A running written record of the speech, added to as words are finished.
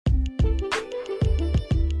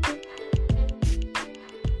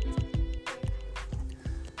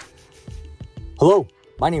Hello,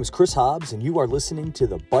 my name is Chris Hobbs, and you are listening to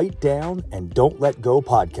the Bite Down and Don't Let Go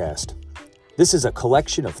podcast. This is a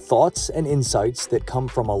collection of thoughts and insights that come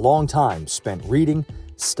from a long time spent reading,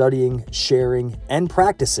 studying, sharing, and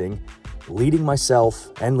practicing, leading myself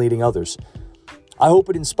and leading others. I hope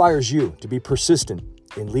it inspires you to be persistent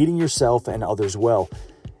in leading yourself and others well.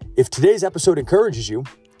 If today's episode encourages you,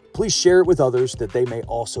 please share it with others that they may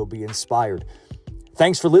also be inspired.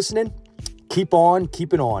 Thanks for listening. Keep on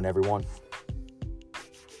keeping on, everyone.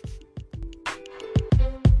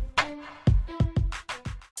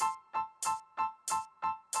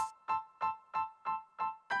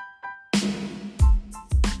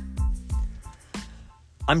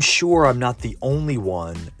 I'm sure I'm not the only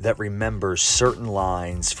one that remembers certain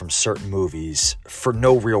lines from certain movies for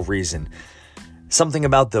no real reason. Something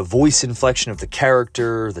about the voice inflection of the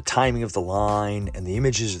character, the timing of the line, and the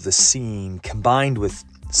images of the scene combined with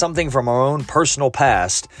something from our own personal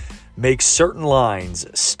past makes certain lines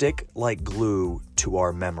stick like glue to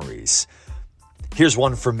our memories. Here's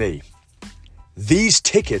one for me. These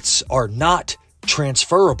tickets are not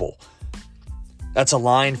transferable. That's a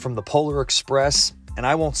line from the Polar Express. And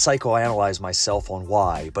I won't psychoanalyze myself on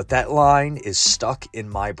why, but that line is stuck in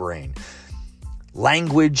my brain.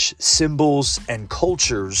 Language, symbols, and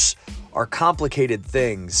cultures are complicated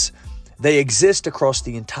things. They exist across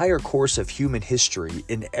the entire course of human history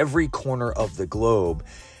in every corner of the globe.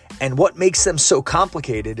 And what makes them so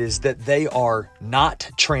complicated is that they are not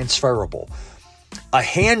transferable. A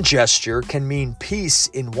hand gesture can mean peace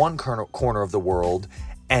in one corner of the world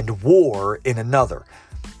and war in another.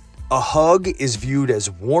 A hug is viewed as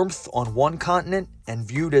warmth on one continent and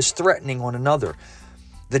viewed as threatening on another.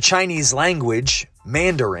 The Chinese language,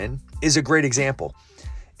 Mandarin, is a great example.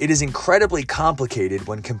 It is incredibly complicated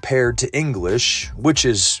when compared to English, which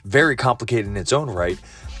is very complicated in its own right,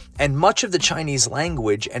 and much of the Chinese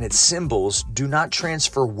language and its symbols do not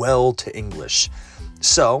transfer well to English.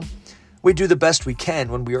 So, we do the best we can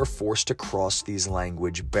when we are forced to cross these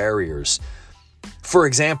language barriers. For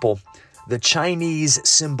example, the Chinese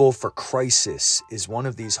symbol for crisis is one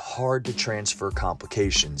of these hard to transfer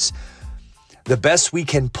complications. The best we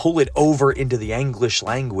can pull it over into the English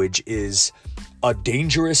language is a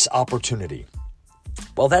dangerous opportunity.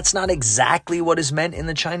 Well, that's not exactly what is meant in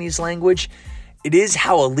the Chinese language. It is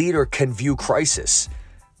how a leader can view crisis.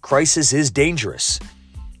 Crisis is dangerous.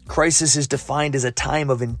 Crisis is defined as a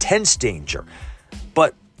time of intense danger.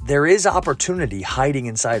 But there is opportunity hiding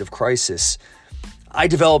inside of crisis. I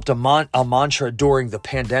developed a mantra during the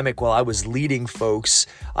pandemic while I was leading folks.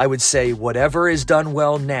 I would say, whatever is done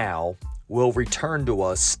well now will return to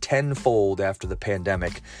us tenfold after the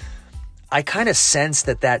pandemic. I kind of sense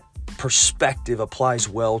that perspective applies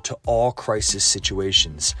well to all crisis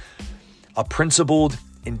situations. A principled,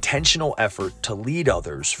 intentional effort to lead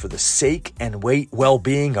others for the sake and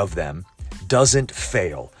well-being of them doesn't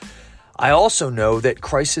fail. I also know that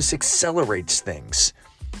crisis accelerates things.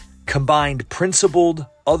 Combined principled,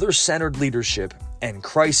 other-centered leadership and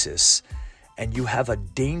crisis, and you have a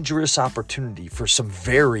dangerous opportunity for some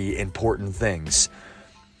very important things.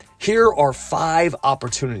 Here are 5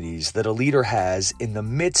 opportunities that a leader has in the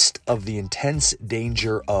midst of the intense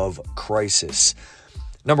danger of crisis.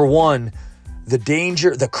 Number 1,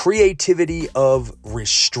 the creativity of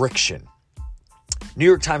restriction. New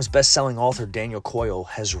York Times bestselling author Daniel Coyle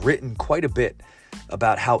has written quite a bit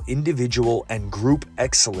about how individual and group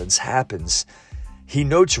excellence happens. He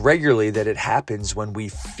notes regularly that it happens when we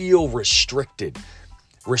feel restricted.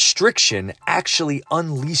 Restriction actually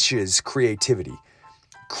unleashes creativity.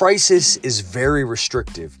 Crisis is very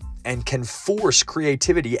restrictive and can force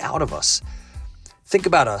creativity out of us. Think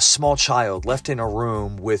about a small child left in a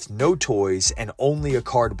room with no toys and only a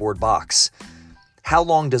cardboard box. How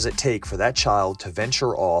long does it take for that child to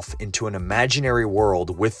venture off into an imaginary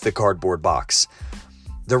world with the cardboard box?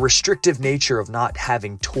 The restrictive nature of not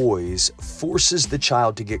having toys forces the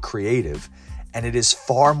child to get creative, and it is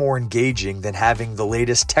far more engaging than having the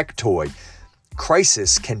latest tech toy.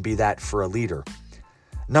 Crisis can be that for a leader.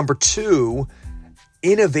 Number 2,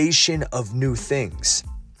 innovation of new things.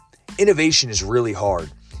 Innovation is really hard.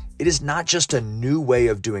 It is not just a new way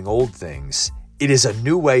of doing old things. It is a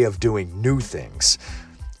new way of doing new things.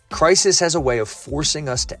 Crisis has a way of forcing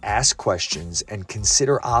us to ask questions and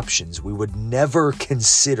consider options we would never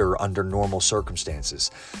consider under normal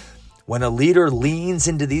circumstances. When a leader leans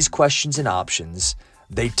into these questions and options,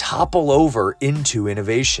 they topple over into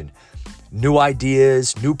innovation. New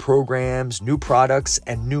ideas, new programs, new products,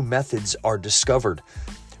 and new methods are discovered.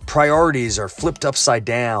 Priorities are flipped upside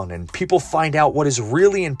down, and people find out what is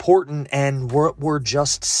really important and what were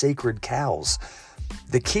just sacred cows.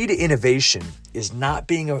 The key to innovation is not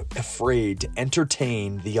being afraid to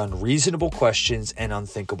entertain the unreasonable questions and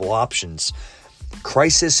unthinkable options.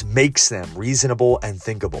 Crisis makes them reasonable and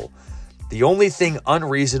thinkable. The only thing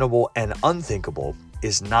unreasonable and unthinkable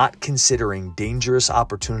is not considering dangerous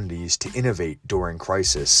opportunities to innovate during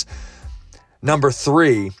crisis. Number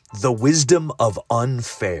 3, the wisdom of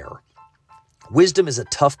unfair. Wisdom is a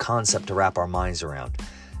tough concept to wrap our minds around.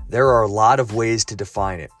 There are a lot of ways to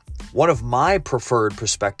define it. One of my preferred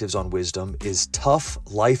perspectives on wisdom is tough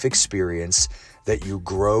life experience that you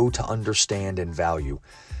grow to understand and value.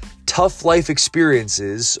 Tough life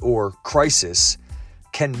experiences, or crisis,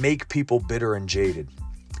 can make people bitter and jaded.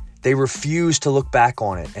 They refuse to look back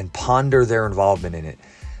on it and ponder their involvement in it.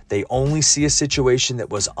 They only see a situation that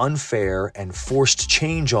was unfair and forced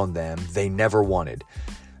change on them they never wanted.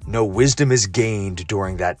 No wisdom is gained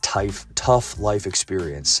during that tough life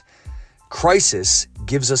experience. Crisis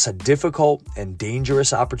gives us a difficult and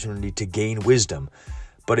dangerous opportunity to gain wisdom.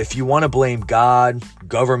 But if you want to blame God,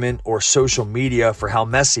 government, or social media for how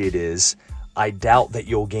messy it is, I doubt that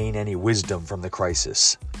you'll gain any wisdom from the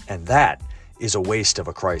crisis. And that is a waste of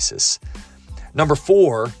a crisis. Number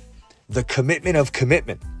 4, the commitment of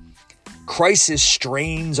commitment. Crisis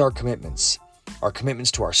strains our commitments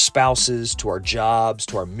to our spouses, to our jobs,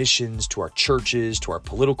 to our missions, to our churches, to our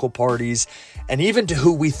political parties, and even to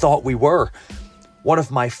who we thought we were. One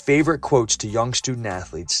of my favorite quotes to young student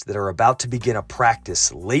athletes that are about to begin a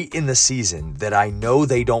practice late in the season that I know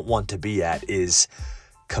they don't want to be at is,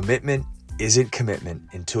 commitment isn't commitment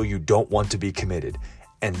until you don't want to be committed,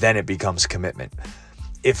 and then it becomes commitment.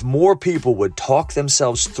 If more people would talk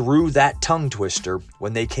themselves through that tongue twister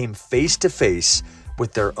when they came face to face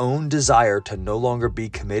with their own desire to no longer be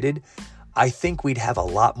committed, I think we'd have a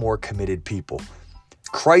lot more committed people.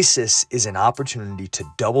 Crisis is an opportunity to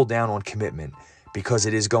double down on commitment because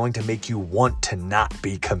it is going to make you want to not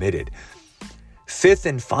be committed. 5th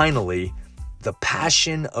and finally, the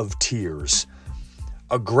passion of tears.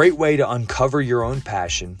 A great way to uncover your own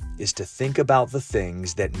passion is to think about the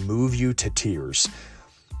things that move you to tears.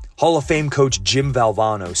 Hall of Fame coach Jim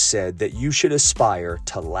Valvano said that you should aspire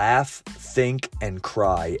to laugh, think, and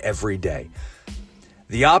cry every day.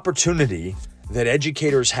 The opportunity that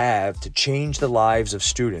educators have to change the lives of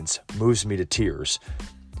students moves me to tears.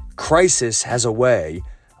 Crisis has a way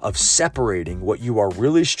of separating what you are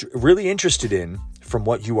really interested in from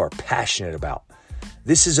what you are passionate about.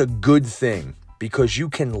 This is a good thing because you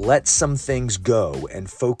can let some things go and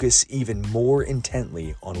focus even more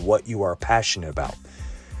intently on what you are passionate about.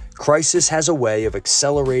 Crisis has a way of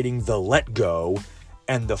accelerating the let go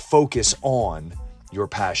and the focus on your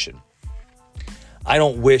passion. I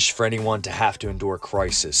don't wish for anyone to have to endure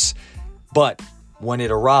crisis, but when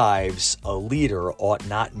it arrives, a leader ought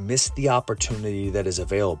not miss the opportunity that is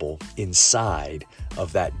available inside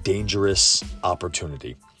of that dangerous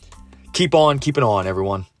opportunity. Keep on keeping on,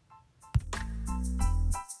 everyone.